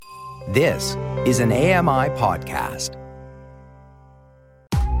This is an AMI podcast.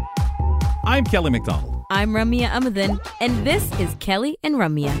 I'm Kelly McDonald. I'm Ramya Amadin, and this is Kelly and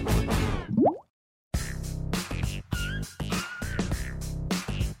Ramya.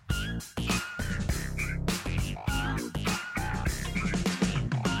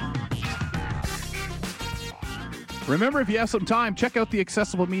 Remember, if you have some time, check out the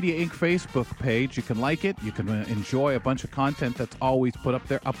Accessible Media Inc. Facebook page. You can like it. You can enjoy a bunch of content that's always put up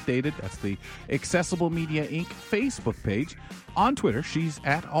there, updated. That's the Accessible Media Inc. Facebook page. On Twitter, she's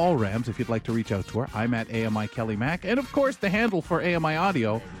at AllRams if you'd like to reach out to her. I'm at AMI Kelly Mac. And, of course, the handle for AMI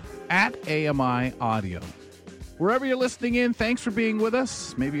Audio, at AMI Audio. Wherever you're listening in, thanks for being with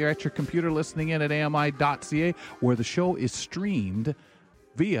us. Maybe you're at your computer listening in at AMI.ca, where the show is streamed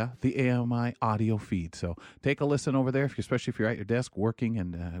via the AMI audio feed. So take a listen over there, especially if you're at your desk working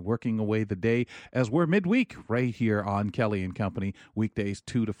and working away the day, as we're midweek right here on Kelly and Company, weekdays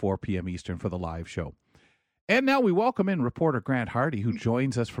 2 to 4 p.m. Eastern for the live show. And now we welcome in reporter Grant Hardy, who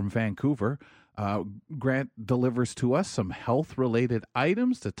joins us from Vancouver. Grant delivers to us some health-related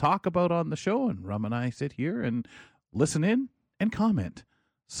items to talk about on the show, and Rum and I sit here and listen in and comment.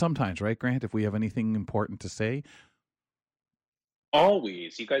 Sometimes, right, Grant, if we have anything important to say.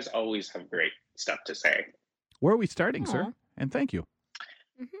 Always. You guys always have great stuff to say. Where are we starting, sir? And thank you.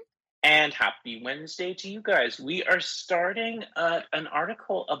 Mm-hmm. And happy Wednesday to you guys. We are starting an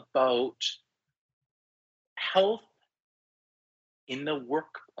article about health in the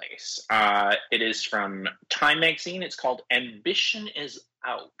workplace. It is from Time Magazine. It's called Ambition is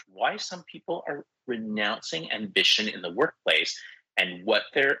Out. Why some people are renouncing ambition in the workplace and what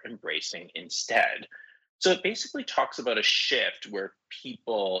they're embracing instead. So it basically talks about a shift where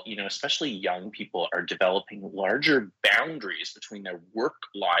people, especially young people, are developing larger boundaries between their work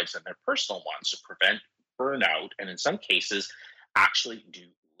lives and their personal ones to prevent burnout, and in some cases, actually do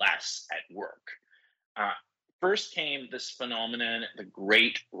less at work. First came this phenomenon, the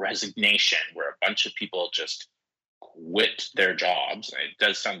Great Resignation, where a bunch of people just quit their jobs. It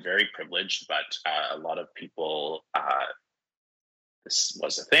does sound very privileged, but a lot of people, this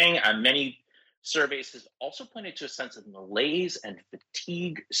was a thing. Many surveys have also pointed to a sense of malaise and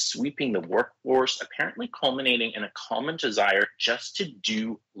fatigue sweeping the workforce, apparently culminating in a common desire just to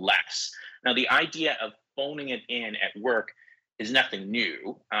do less. Now, the idea of phoning it in at work is nothing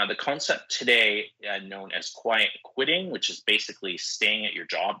new. The concept today, known as quiet quitting, which is basically staying at your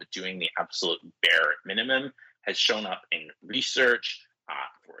job but doing the absolute bare minimum, has shown up in research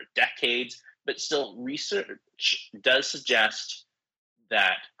for decades. But still, research does suggest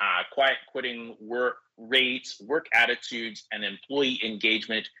that quiet quitting work rates, work attitudes, and employee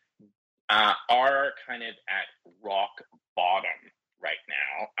engagement are kind of at rock bottom right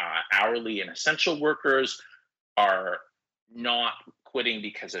now. Hourly and essential workers are not quitting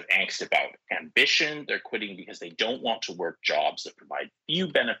because of angst about ambition. They're quitting because they don't want to work jobs that provide few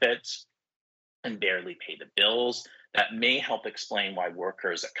benefits and barely pay the bills. That may help explain why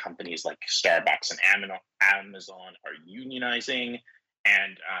workers at companies like Starbucks and Amazon are unionizing.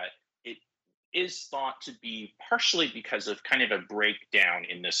 And it is thought to be partially because of kind of a breakdown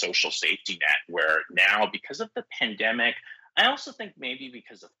in the social safety net, where now, because of the pandemic, I also think maybe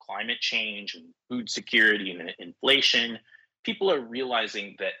because of climate change and food security and inflation, people are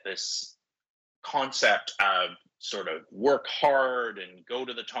realizing that this concept of sort of work hard and go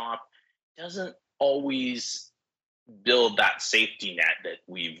to the top doesn't always build that safety net that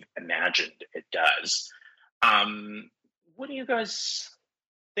we've imagined it does. What do you guys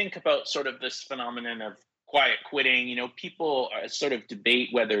think about sort of this phenomenon of quiet quitting? People sort of debate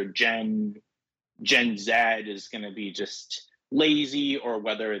whether Gen Z is going to be just lazy or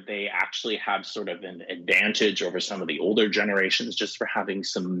whether they actually have sort of an advantage over some of the older generations just for having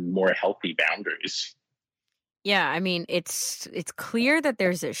some more healthy boundaries. Yeah, I mean, it's clear that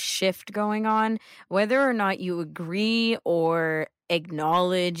there's a shift going on, whether or not you agree or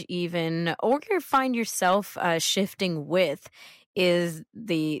acknowledge even, or you find yourself shifting with, is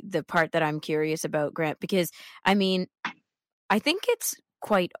the part that I'm curious about, Grant, because I mean, I think it's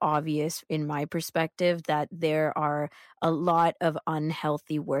quite obvious in my perspective that there are a lot of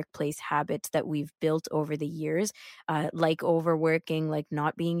unhealthy workplace habits that we've built over the years, like overworking, like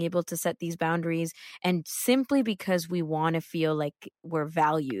not being able to set these boundaries, and simply because we want to feel like we're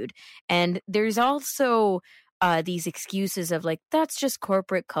valued. And there's also these excuses of like, that's just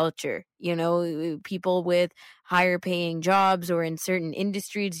corporate culture. People with higher paying jobs or in certain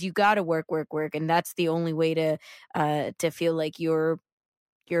industries, you got to work. And that's the only way to feel like you're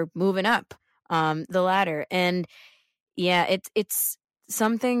moving up the ladder. And yeah, it's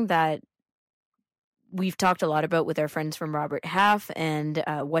something that we've talked a lot about with our friends from Robert Half and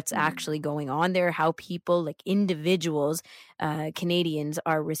what's actually going on there, how people, like individuals, Canadians,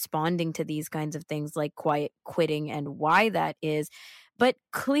 are responding to these kinds of things like quiet quitting and why that is. But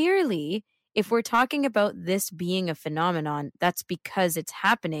clearly, if we're talking about this being a phenomenon, that's because it's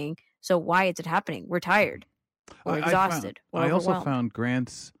happening. So why is it happening? We're tired. We're exhausted. I also found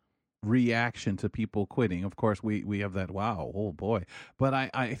Grant's reaction to people quitting. Of course, we have that, wow, oh boy. But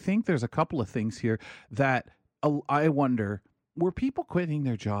I think there's a couple of things here that I wonder, were people quitting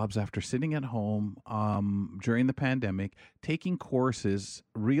their jobs after sitting at home during the pandemic, taking courses,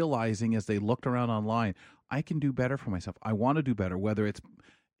 realizing as they looked around online, I can do better for myself. I want to do better, whether it's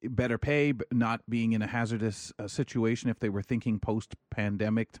better pay, not being in a hazardous situation if they were thinking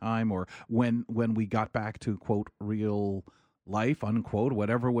post-pandemic time or when we got back to, quote, real life, unquote,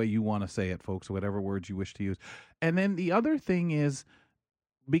 whatever way you want to say it, folks, whatever words you wish to use. And then the other thing is,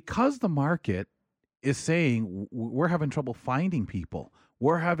 because the market is saying we're having trouble finding people,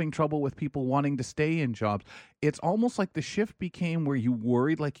 we're having trouble with people wanting to stay in jobs, it's almost like the shift became where you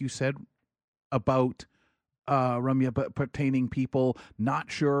worried, like you said, about Ramya, but pertaining people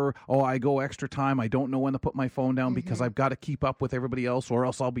not sure, I go extra time, I don't know when to put my phone down because I've got to keep up with everybody else or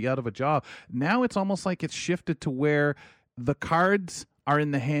else I'll be out of a job. Now it's almost like it's shifted to where the cards are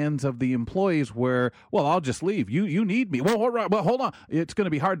in the hands of the employees where, well, I'll just leave. You need me. Well, all right, well, hold on. It's going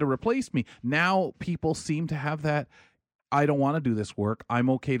to be hard to replace me. Now people seem to have that, I don't want to do this work, I'm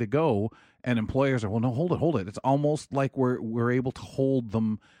okay to go. And employers are, well, no, hold it. It's almost like we're able to hold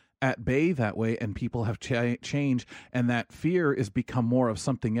them at bay that way, and people have changed, and that fear has become more of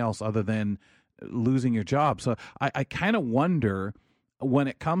something else other than losing your job. So I kind of wonder, when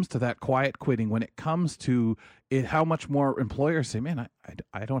it comes to that quiet quitting, when it comes to it, how much more employers say, man,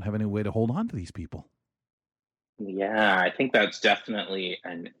 I don't have any way to hold on to these people. Yeah, I think that's definitely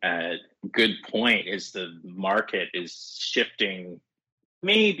a good point, is the market is shifting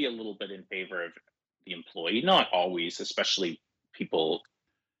maybe a little bit in favor of the employee, not always, especially people,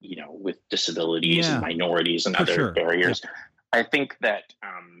 with disabilities and minorities and other barriers. I think that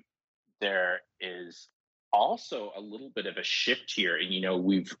there is also a little bit of a shift here. And,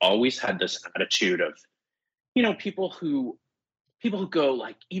 we've always had this attitude of, people who go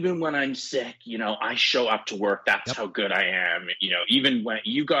like, even when I'm sick, I show up to work. That's how good I am. Even when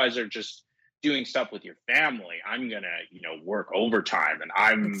you guys are just doing stuff with your family, I'm going to, work overtime and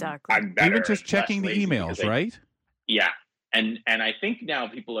I'm better. Even just checking the emails, right? Yeah. And I think now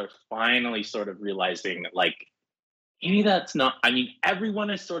people are finally sort of realizing that, like, maybe that's not, everyone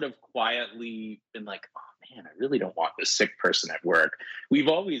has sort of quietly been like, oh man, I really don't want this sick person at work. We've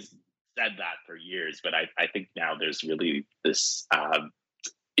always said that for years, but I think now there's really this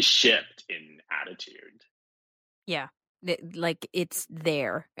shift in attitude. Yeah. Like, it's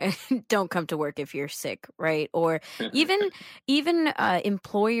there. Don't come to work if you're sick, right? Or even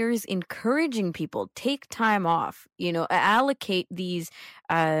employers encouraging people, take time off, allocate these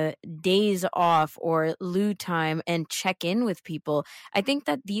days off or lieu time and check in with people. I think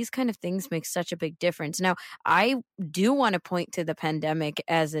that these kind of things make such a big difference. Now, I do want to point to the pandemic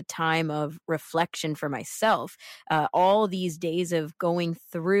as a time of reflection for myself. All these days of going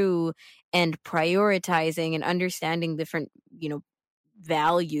through and prioritizing and understanding different,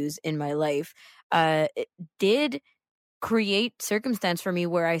 values in my life, it did create circumstance for me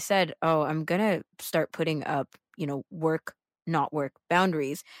where I said, I'm going to start putting up, work, not work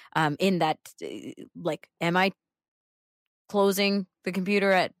boundaries, in that, like, am I closing the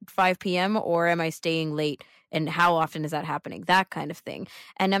computer at 5 p.m. or am I staying late? And how often is that happening? That kind of thing.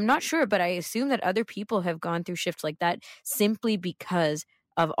 And I'm not sure, but I assume that other people have gone through shifts like that simply because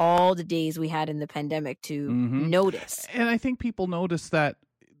of all the days we had in the pandemic to notice. And I think people noticed that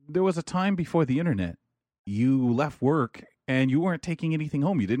there was a time before the internet, you left work and you weren't taking anything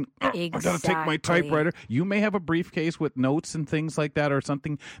home. You didn't, I got to take my typewriter. You may have a briefcase with notes and things like that, or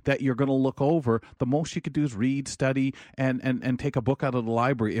something that you're going to look over. The most you could do is read, study, and take a book out of the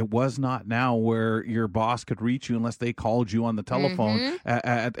library. It was not now where your boss could reach you unless they called you on the telephone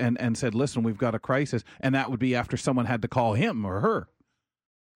and said, listen, we've got a crisis. And that would be after someone had to call him or her.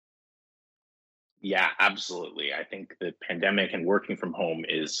 Yeah, absolutely. I think the pandemic and working from home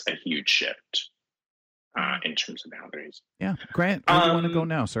is a huge shift in terms of boundaries. Yeah. Grant, where do you want to go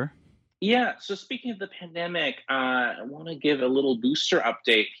now, sir? Yeah. So speaking of the pandemic, I want to give a little booster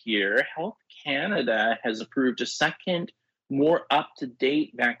update here. Health Canada has approved a second, more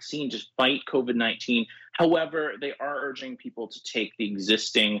up-to-date vaccine to fight COVID-19. However, they are urging people to take the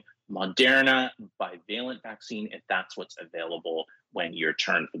existing Moderna bivalent vaccine if that's what's available when your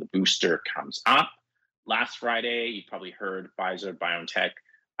turn for the booster comes up. Last Friday, you probably heard Pfizer-BioNTech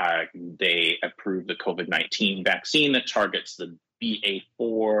They approved the COVID-19 vaccine that targets the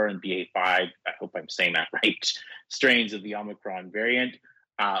BA4 and BA5, I hope I'm saying that right, strains of the Omicron variant,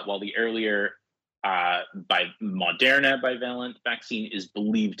 while the earlier by Moderna bivalent vaccine is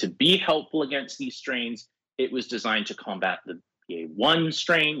believed to be helpful against these strains. It was designed to combat the BA1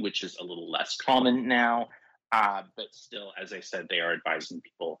 strain, which is a little less common now. But still, as I said, they are advising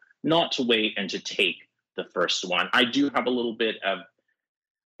people not to wait and to take the first one. I do have a little bit of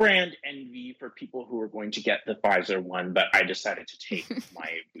brand envy for people who are going to get the Pfizer one, but I decided to take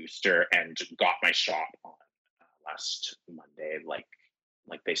my booster and got my shot on last Monday, like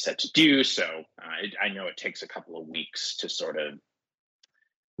they said to do. So I know it takes a couple of weeks to sort of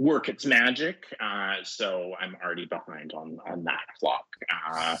work its magic. So I'm already behind on that clock.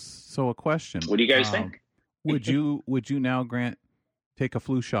 So a question. What do you guys think? Would you now, Grant, take a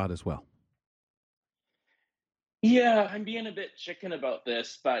flu shot as well? Yeah, I'm being a bit chicken about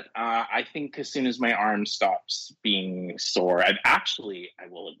this, but I think as soon as my arm stops being sore, I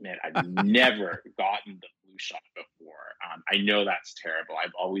will admit, I've never gotten the flu shot before. I know that's terrible.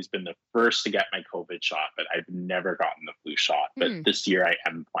 I've always been the first to get my COVID shot, but I've never gotten the flu shot. But this year I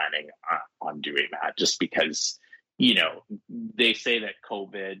am planning on doing that just because, they say that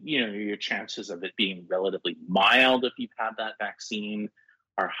COVID, your chances of it being relatively mild if you've had that vaccine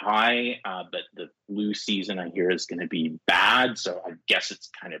are high, but the flu season I hear is going to be bad. So I guess it's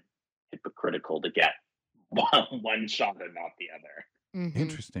kind of hypocritical to get one shot and not the other. Mm-hmm.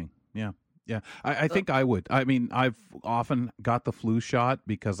 Interesting. Yeah. I think I would. I mean, I've often got the flu shot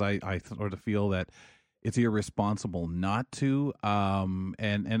because I sort of feel that it's irresponsible not to. And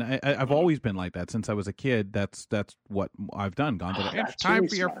I've always been like that since I was a kid. That's what I've done. Gone to it's time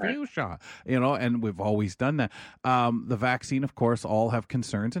for your flu shot, and we've always done that. The vaccine, of course, all have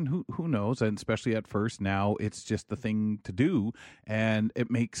concerns, and who knows? And especially at first, now it's just the thing to do, and it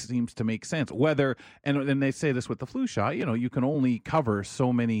seems to make sense. Whether and they say this with the flu shot, you can only cover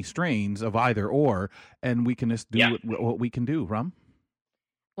so many strains of either or, and we can just do what we can do. Rum.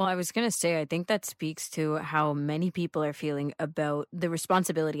 Well, I was going to say, I think that speaks to how many people are feeling about the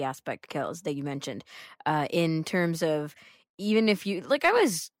responsibility aspect, Kels, that you mentioned, in terms of even if you, I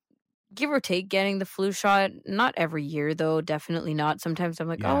was, give or take, getting the flu shot, not every year, though, definitely not. Sometimes I'm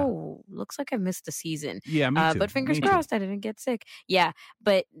like, oh, looks like I missed the season. Yeah, me too. But fingers crossed I didn't get sick. Yeah,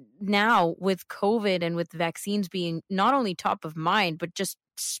 but now with COVID and with vaccines being not only top of mind, but just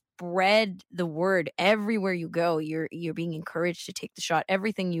spread the word everywhere you go. You're being encouraged to take the shot.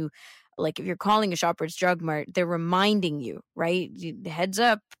 Everything you if you're calling a Shoppers Drug Mart, they're reminding you, right? Heads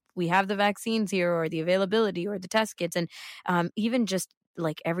up, we have the vaccines here, or the availability, or the test kits, and even just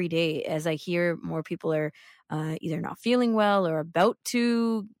every day, as I hear more people are either not feeling well or about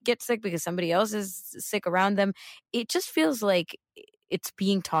to get sick because somebody else is sick around them, it just feels like it's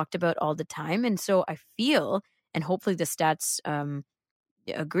being talked about all the time, and so I feel, and hopefully the stats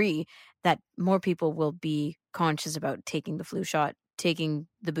agree, that more people will be conscious about taking the flu shot, taking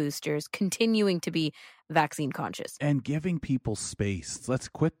the boosters, continuing to be vaccine conscious. And giving people space. Let's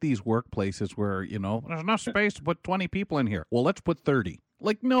quit these workplaces where, there's enough space to put 20 people in here. Well, let's put 30.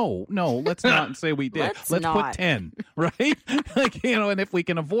 No, let's not say we did. Let's put 10, right? And if we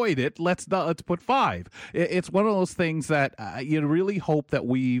can avoid it, let's put 5. It's one of those things that you really hope that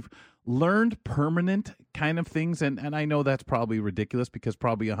we've learned permanent kind of things, and I know that's probably ridiculous because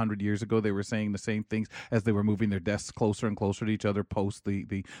probably 100 years ago they were saying the same things as they were moving their desks closer and closer to each other post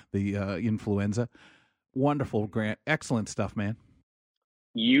the influenza. Wonderful, Grant. Excellent stuff, man.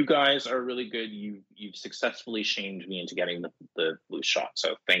 You guys are really good. You've successfully shamed me into getting the flu shot,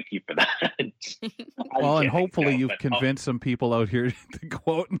 so thank you for that. Well, and hopefully you've convinced some people out here to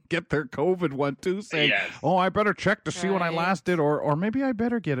go out and get their COVID one too, saying, oh, I better check to see when I last did, or maybe I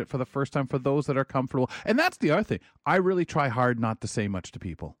better get it for the first time for those that are comfortable. And that's the other thing. I really try hard not to say much to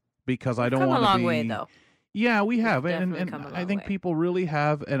people because I don't want to be... Come a long way, though. Yeah, we have. And I think people really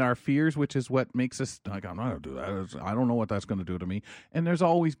have, and our fears, which is what makes us I'm not going to do that. I don't know what that's going to do to me. And there's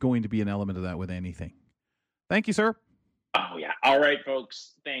always going to be an element of that with anything. Thank you, sir. Oh, yeah. All right,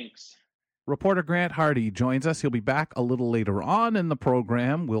 folks. Thanks. Reporter Grant Hardy joins us. He'll be back a little later on in the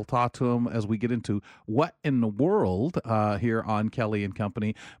program. We'll talk to him as we get into what in the world here on Kelly and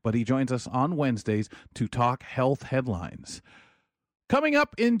Company. But he joins us on Wednesdays to talk health headlines. Coming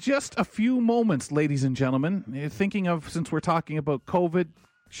up in just a few moments, ladies and gentlemen, thinking of, since we're talking about COVID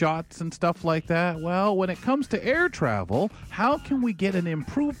shots and stuff like that, well, when it comes to air travel, how can we get an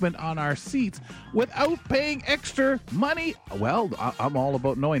improvement on our seats without paying extra money? Well, I'm all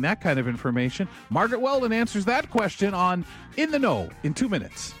about knowing that kind of information. Margaret Weldon answers that question on In the Know in 2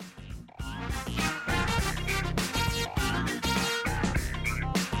 minutes.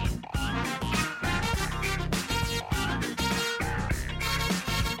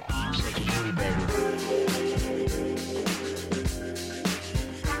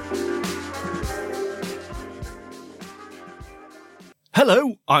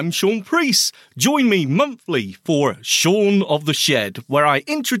 Hello, I'm Sean Priest. Join me monthly for Sean of the Shed, where I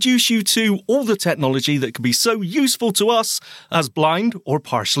introduce you to all the technology that can be so useful to us as blind or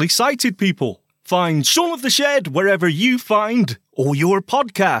partially sighted people. Find Sean of the Shed wherever you find all your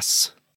podcasts.